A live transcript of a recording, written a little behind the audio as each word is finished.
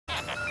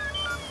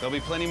There'll be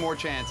plenty more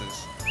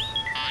chances.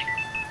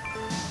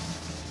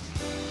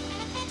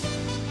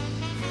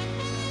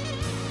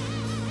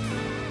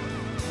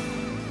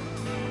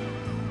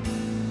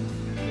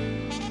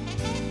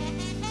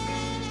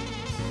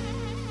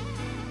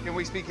 Can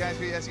we speak? Can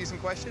I ask you some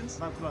questions?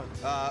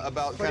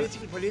 About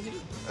political?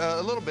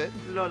 A little bit.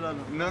 No.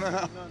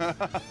 No.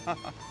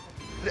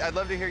 I'd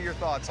love to hear your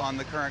thoughts on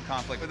the current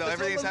conflict. But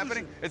everything's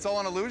happening? It's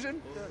all an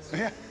illusion? Yes.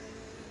 Yeah.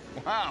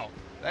 Wow,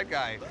 that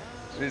guy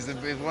is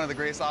one of the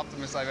greatest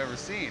optimists I've ever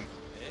seen.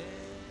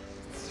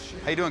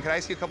 How you doing? Can I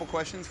ask you a couple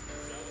questions?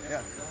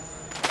 Yeah.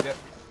 Yep.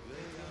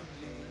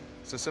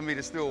 So somebody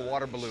just threw a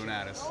water balloon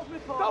at us.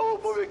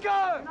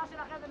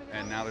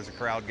 And now there's a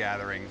crowd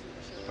gathering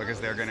because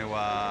they're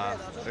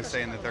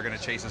saying that they're gonna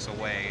chase us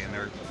away, and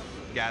they're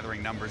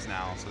gathering numbers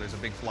now. So there's a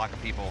big flock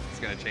of people that's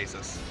gonna chase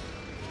us.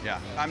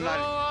 Yeah, I'm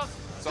not.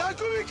 So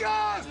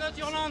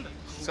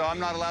I'm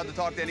not allowed to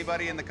talk to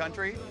anybody in the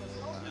country?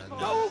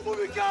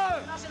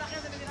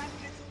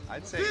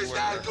 I'd say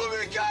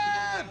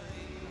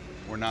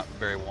we're not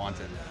very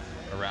wanted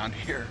around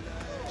here.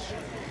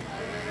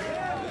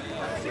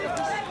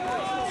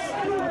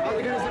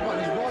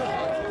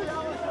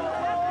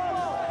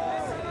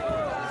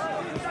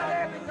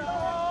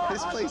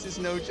 This place is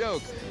no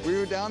joke. We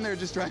were down there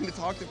just trying to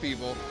talk to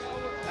people.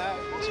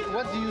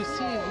 What do you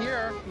see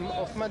here?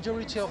 Of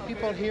majority of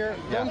people here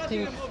don't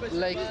think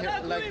like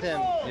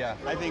them. Yeah,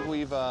 I think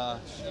we've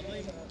found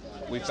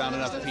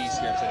enough peace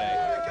here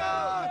today.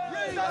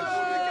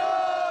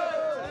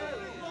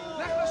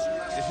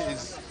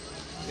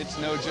 It's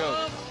no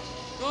joke.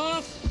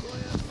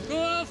 Go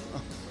off!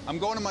 I'm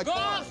going to my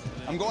car.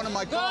 I'm going to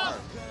my car.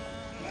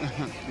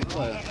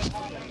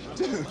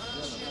 Dude.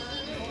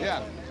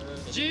 Yeah.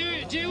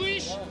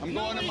 Jewish. I'm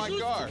going to my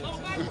car.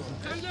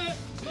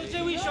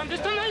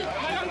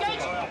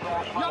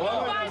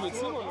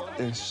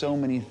 There's so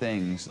many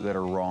things that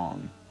are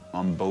wrong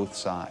on both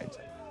sides.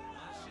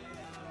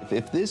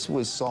 If this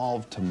was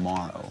solved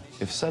tomorrow,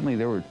 if suddenly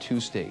there were two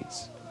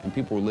states and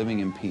people were living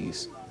in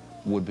peace,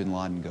 would bin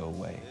Laden go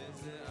away?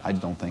 I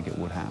don't think it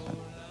would happen.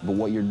 But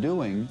what you're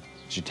doing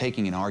is you're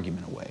taking an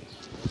argument away.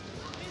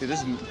 Dude,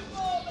 this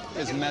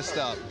is messed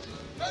up.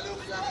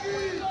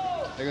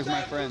 There goes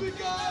my friend.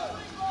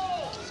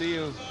 See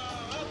you.